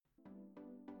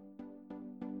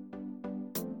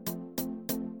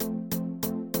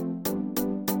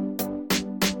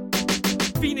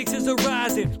Phoenixes are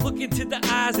rising, look into the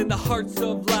eyes and the hearts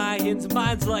of lions.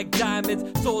 Minds like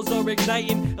diamonds, souls are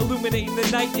igniting, illuminating the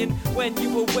night. And when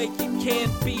you awake, it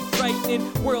can't be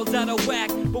frightening. World's out of whack,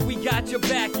 but we got your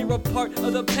back. You're a part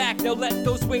of the pack, now let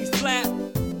those wings flap.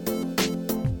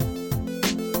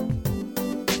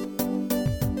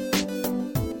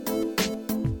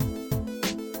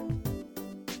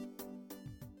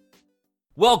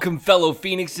 Welcome, fellow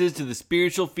Phoenixes, to the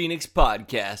Spiritual Phoenix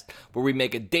Podcast, where we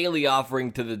make a daily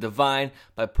offering to the divine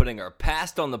by putting our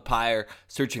past on the pyre,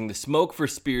 searching the smoke for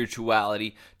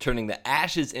spirituality, turning the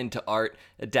ashes into art,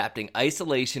 adapting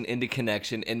isolation into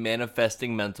connection, and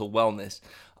manifesting mental wellness.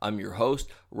 I'm your host,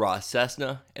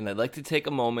 Cessna, and I'd like to take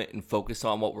a moment and focus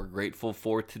on what we're grateful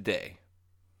for today.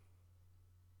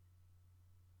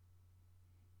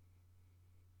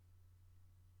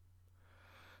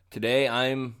 Today,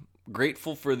 I'm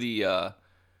grateful for the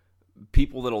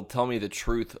people that'll tell me the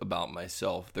truth about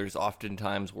myself. There's often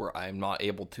times where I'm not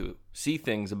able to see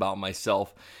things about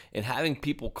myself, and having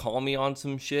people call me on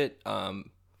some shit,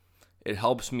 it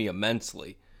helps me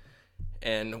immensely.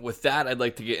 And with that, I'd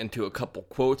like to get into a couple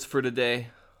quotes for today.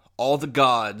 All the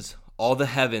gods, all the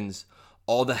heavens,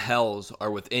 all the hells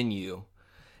are within you.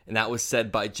 And that was said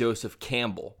by Joseph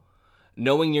Campbell.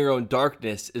 Knowing your own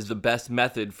darkness is the best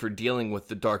method for dealing with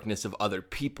the darkness of other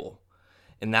people.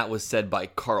 And that was said by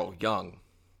Carl Jung.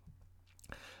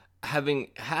 Having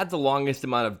had the longest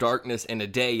amount of darkness in a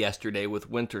day yesterday with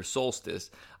winter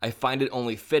solstice, I find it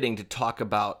only fitting to talk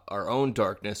about our own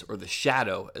darkness, or the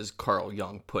shadow, as Carl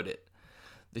Jung put it.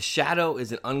 The shadow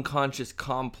is an unconscious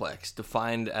complex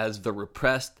defined as the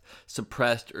repressed,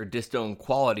 suppressed, or disowned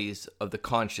qualities of the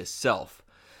conscious self.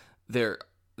 They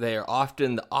are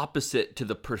often the opposite to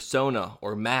the persona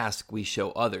or mask we show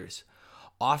others.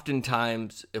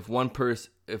 Oftentimes, if one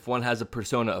has a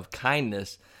persona of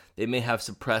kindness, they may have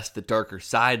suppressed the darker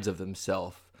sides of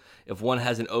themselves. If one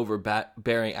has an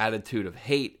overbearing attitude of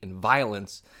hate and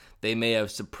violence, they may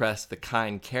have suppressed the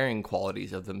kind, caring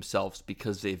qualities of themselves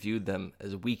because they viewed them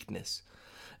as weakness.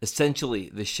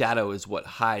 Essentially, the shadow is what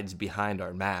hides behind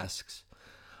our masks.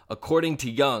 According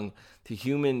to Jung, the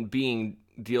human being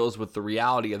deals with the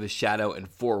reality of the shadow in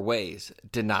four ways: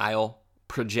 denial,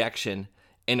 projection,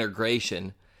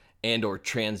 integration, and or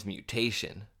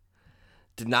transmutation.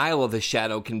 Denial of the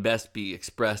shadow can best be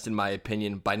expressed, in my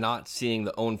opinion, by not seeing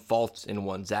the own faults in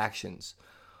one's actions.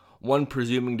 One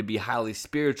presuming to be highly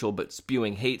spiritual but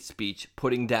spewing hate speech,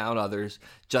 putting down others,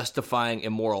 justifying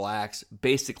immoral acts,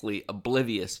 basically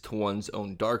oblivious to one's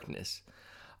own darkness.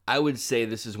 I would say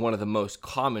this is one of the most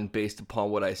common based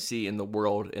upon what I see in the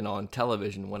world and on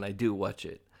television when I do watch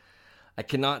it. I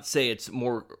cannot say it's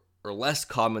more or less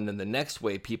common than the next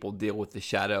way people deal with the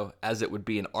shadow, as it would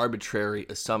be an arbitrary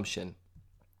assumption.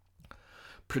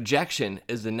 Projection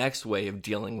is the next way of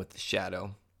dealing with the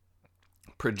shadow.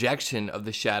 Projection of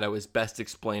the shadow is best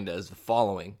explained as the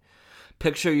following.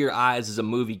 Picture your eyes as a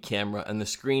movie camera, and the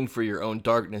screen for your own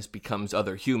darkness becomes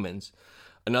other humans.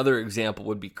 Another example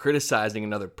would be criticizing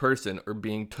another person or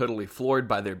being totally floored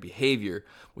by their behavior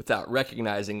without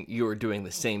recognizing you are doing the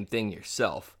same thing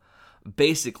yourself.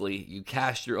 Basically, you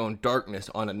cast your own darkness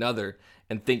on another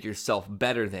and think yourself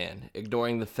better than,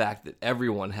 ignoring the fact that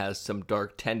everyone has some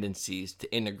dark tendencies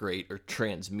to integrate or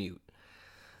transmute.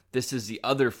 This is the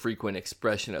other frequent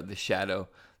expression of the shadow,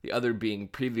 the other being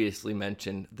previously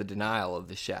mentioned, the denial of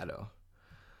the shadow.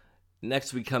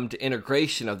 Next, we come to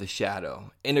integration of the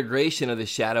shadow. Integration of the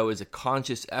shadow is a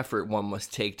conscious effort one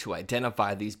must take to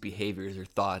identify these behaviors or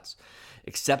thoughts,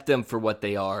 accept them for what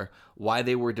they are, why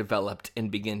they were developed, and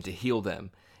begin to heal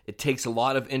them. It takes a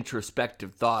lot of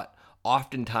introspective thought,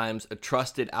 oftentimes a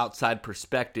trusted outside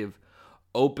perspective,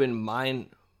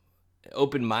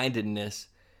 open-mindedness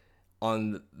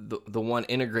on the one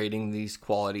integrating these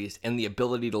qualities, and the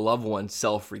ability to love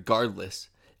oneself regardless.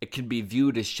 It can be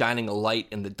viewed as shining a light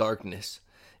in the darkness.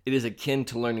 It is akin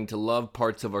to learning to love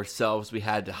parts of ourselves we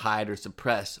had to hide or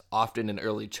suppress, often in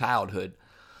early childhood.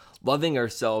 Loving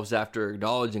ourselves after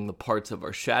acknowledging the parts of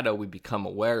our shadow we become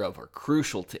aware of are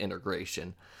crucial to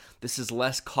integration. This is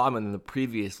less common than the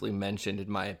previously mentioned, in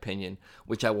my opinion,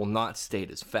 which I will not state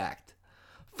as fact.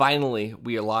 Finally,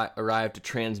 we arrive to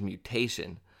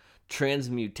transmutation.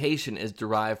 Transmutation is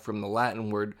derived from the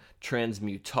Latin word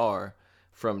transmutar,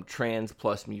 from trans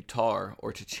plus mutar,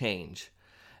 or to change.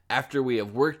 After we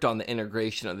have worked on the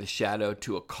integration of the shadow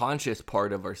to a conscious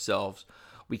part of ourselves,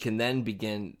 we can then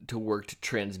begin to work to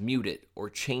transmute it or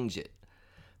change it.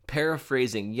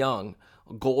 Paraphrasing Jung,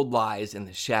 gold lies in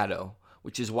the shadow,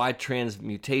 which is why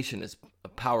transmutation is a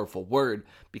powerful word,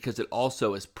 because it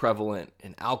also is prevalent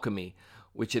in alchemy,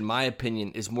 which in my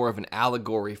opinion is more of an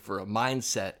allegory for a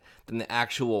mindset than the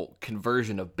actual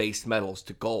conversion of base metals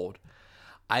to gold.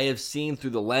 I have seen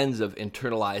through the lens of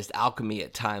internalized alchemy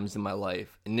at times in my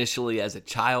life, initially as a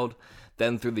child,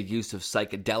 then through the use of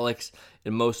psychedelics,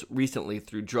 and most recently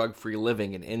through drug-free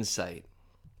living and insight.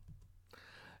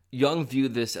 Jung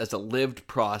viewed this as a lived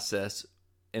process,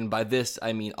 and by this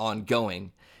I mean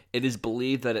ongoing. It is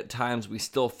believed that at times we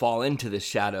still fall into the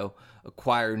shadow,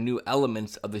 acquire new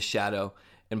elements of the shadow,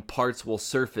 and parts will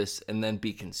surface and then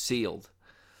be concealed.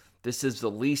 This is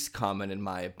the least common in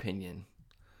my opinion,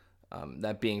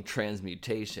 that being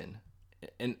transmutation.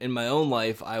 In my own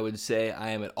life, I would say I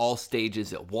am at all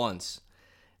stages at once.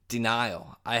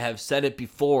 Denial. I have said it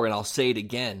before and I'll say it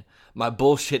again. My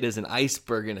bullshit is an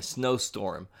iceberg in a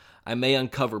snowstorm. I may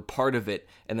uncover part of it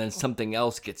and then something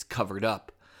else gets covered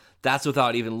up. That's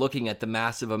without even looking at the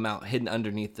massive amount hidden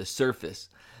underneath the surface.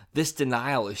 This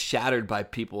denial is shattered by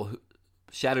people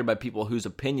whose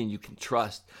opinion you can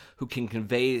trust, who can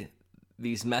convey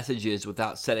these messages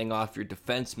without setting off your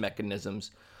defense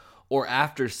mechanisms, or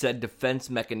after said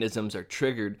defense mechanisms are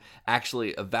triggered,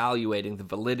 actually evaluating the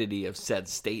validity of said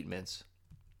statements.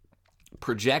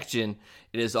 Projection,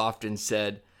 it is often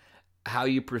said, how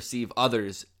you perceive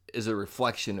others is a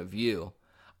reflection of you.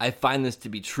 I find this to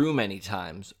be true many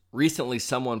times. Recently,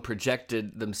 someone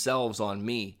projected themselves on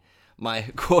me. My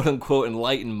quote-unquote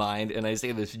enlightened mind, and I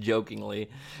say this jokingly,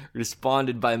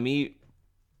 responded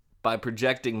by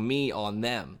projecting me on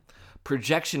them.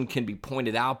 Projection can be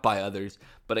pointed out by others,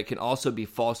 but it can also be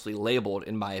falsely labeled,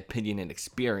 in my opinion and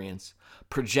experience.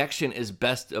 Projection is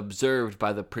best observed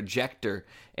by the projector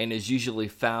and is usually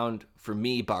found for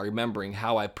me by remembering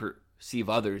how I perceive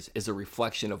others as a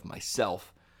reflection of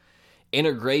myself.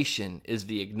 Integration is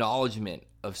the acknowledgement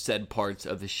of said parts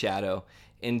of the shadow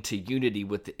into unity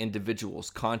with the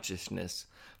individual's consciousness.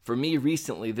 For me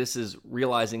recently, this is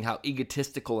realizing how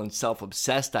egotistical and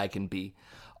self-obsessed I can be.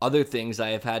 Other things I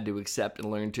have had to accept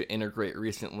and learn to integrate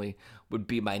recently would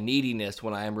be my neediness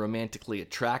when I am romantically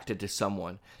attracted to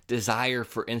someone, desire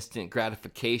for instant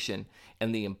gratification,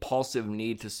 and the impulsive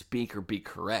need to speak or be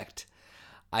correct.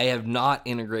 I have not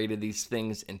integrated these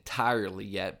things entirely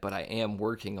yet, but I am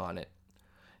working on it.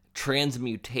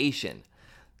 Transmutation.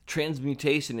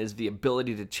 Transmutation is the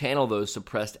ability to channel those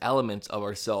suppressed elements of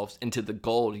ourselves into the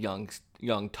gold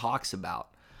Jung talks about.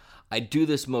 I do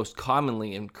this most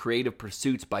commonly in creative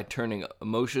pursuits by turning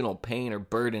emotional pain or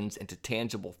burdens into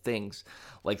tangible things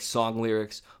like song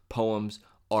lyrics, poems,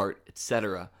 art,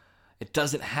 etc. It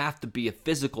doesn't have to be a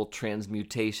physical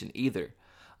transmutation either.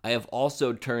 I have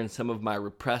also turned some of my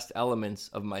repressed elements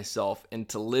of myself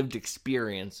into lived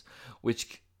experience,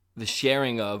 which the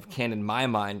sharing of can, in my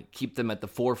mind, keep them at the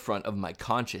forefront of my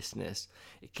consciousness.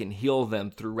 It can heal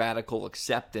them through radical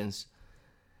acceptance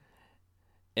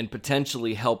and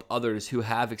potentially help others who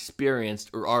have experienced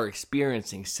or are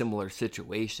experiencing similar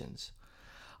situations.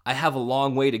 I have a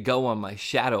long way to go on my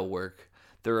shadow work.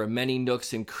 There are many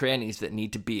nooks and crannies that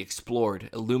need to be explored,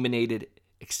 illuminated,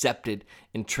 accepted,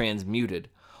 and transmuted.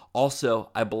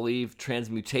 Also, I believe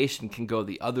transmutation can go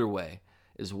the other way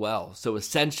as well. So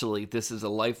essentially, this is a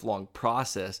lifelong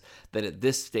process that at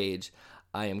this stage,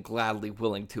 I am gladly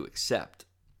willing to accept.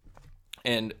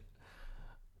 And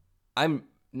I'm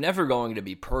never going to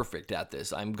be perfect at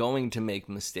this. I'm going to make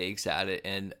mistakes at it.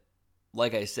 And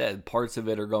like I said, parts of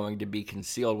it are going to be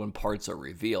concealed when parts are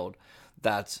revealed.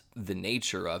 That's the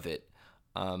nature of it.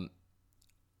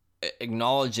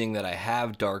 Acknowledging that I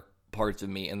have dark parts of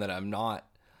me and that I'm not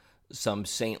some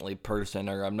saintly person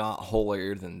or I'm not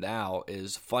holier than thou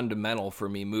is fundamental for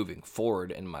me moving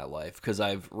forward in my life, because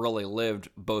I've really lived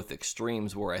both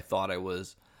extremes where I thought I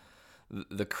was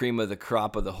the cream of the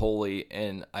crop of the holy,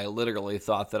 and I literally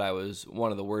thought that I was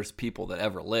one of the worst people that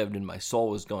ever lived, and my soul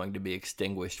was going to be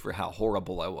extinguished for how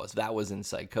horrible I was. That was in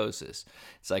psychosis.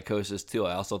 Psychosis 2,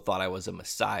 I also thought I was a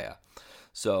messiah.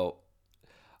 So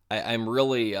I'm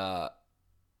really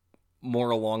more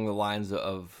along the lines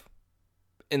of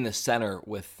in the center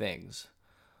with things.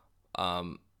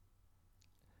 In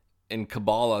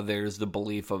Kabbalah, there's the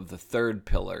belief of the third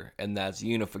pillar, and that's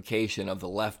unification of the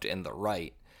left and the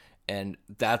right. And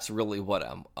that's really what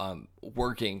I'm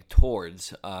working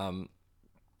towards. I'm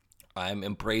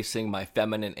embracing my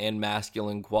feminine and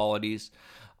masculine qualities.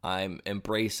 I'm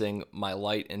embracing my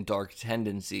light and dark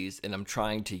tendencies, and I'm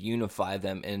trying to unify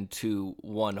them into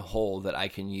one whole that I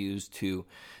can use to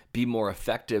be more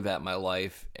effective at my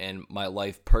life and my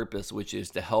life purpose, which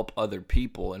is to help other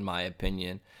people, in my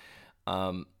opinion,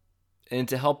 and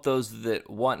to help those that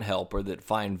want help or that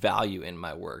find value in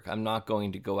my work. I'm not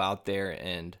going to go out there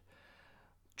and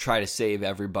try to save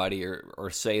everybody or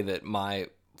say that my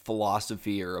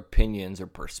philosophy or opinions or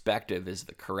perspective is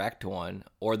the correct one,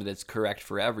 or that it's correct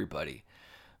for everybody,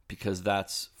 because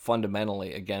that's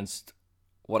fundamentally against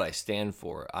what I stand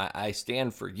for. I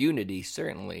stand for unity,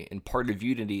 certainly, and part of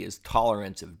unity is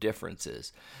tolerance of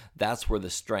differences. That's where the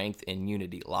strength in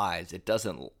unity lies. It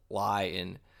doesn't lie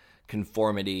in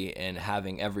conformity and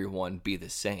having everyone be the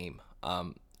same.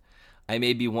 I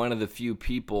may be one of the few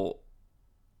people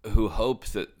who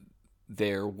hopes that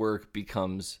their work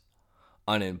becomes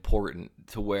unimportant,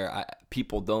 to where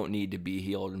people don't need to be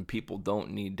healed and people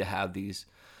don't need to have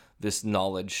this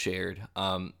knowledge shared.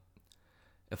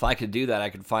 If I could do that, I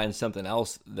could find something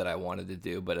else that I wanted to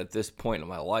do. But at this point in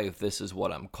my life, this is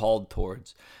what I'm called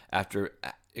towards after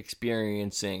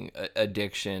experiencing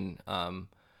addiction.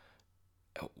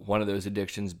 One of those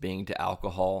addictions being to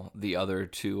alcohol, the other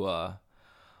to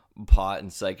pot and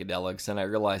psychedelics. And I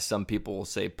realize some people will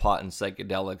say pot and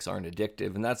psychedelics aren't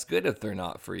addictive, and that's good if they're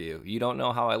not for you. You don't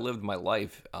know how I lived my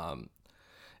life.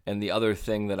 And the other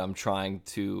thing that I'm trying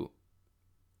to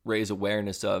raise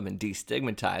awareness of and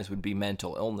destigmatize would be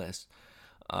mental illness.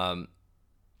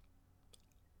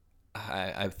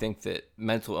 I think that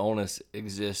mental illness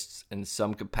exists in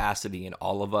some capacity in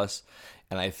all of us,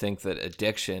 and I think that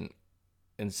addiction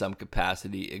in some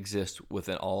capacity exists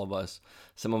within all of us.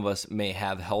 Some of us may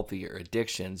have healthier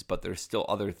addictions, but there's still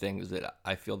other things that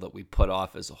I feel that we put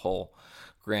off as a whole.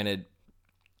 Granted,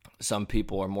 some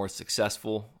people are more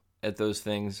successful at those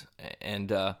things,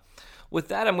 and with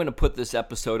that, I'm going to put this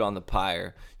episode on the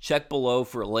pyre. Check below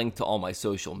for a link to all my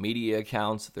social media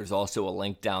accounts. There's also a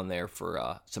link down there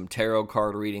for some tarot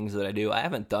card readings that I do. I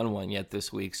haven't done one yet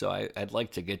this week, so I'd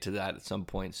like to get to that at some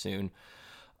point soon.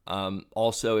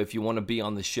 Also, if you want to be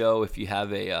on the show, if you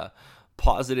have a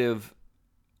positive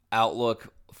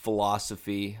outlook,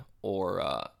 philosophy,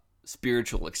 or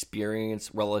spiritual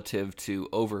experience relative to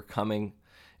overcoming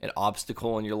an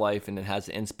obstacle in your life, and it has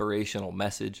an inspirational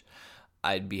message,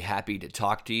 I'd be happy to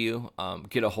talk to you.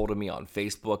 Get a hold of me on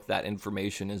Facebook. That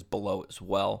information is below as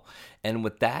well. And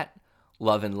with that,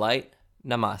 love and light.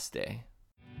 Namaste.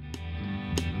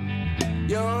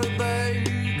 You're a bird,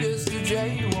 guess the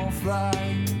J won't fly.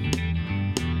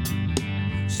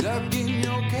 Stuck in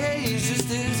your cage just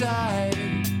as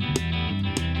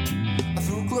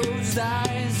through closed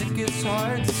eyes it gets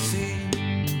hard to see.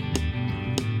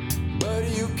 But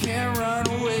you can't run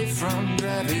away from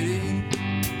gravity.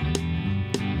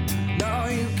 No,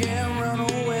 you can't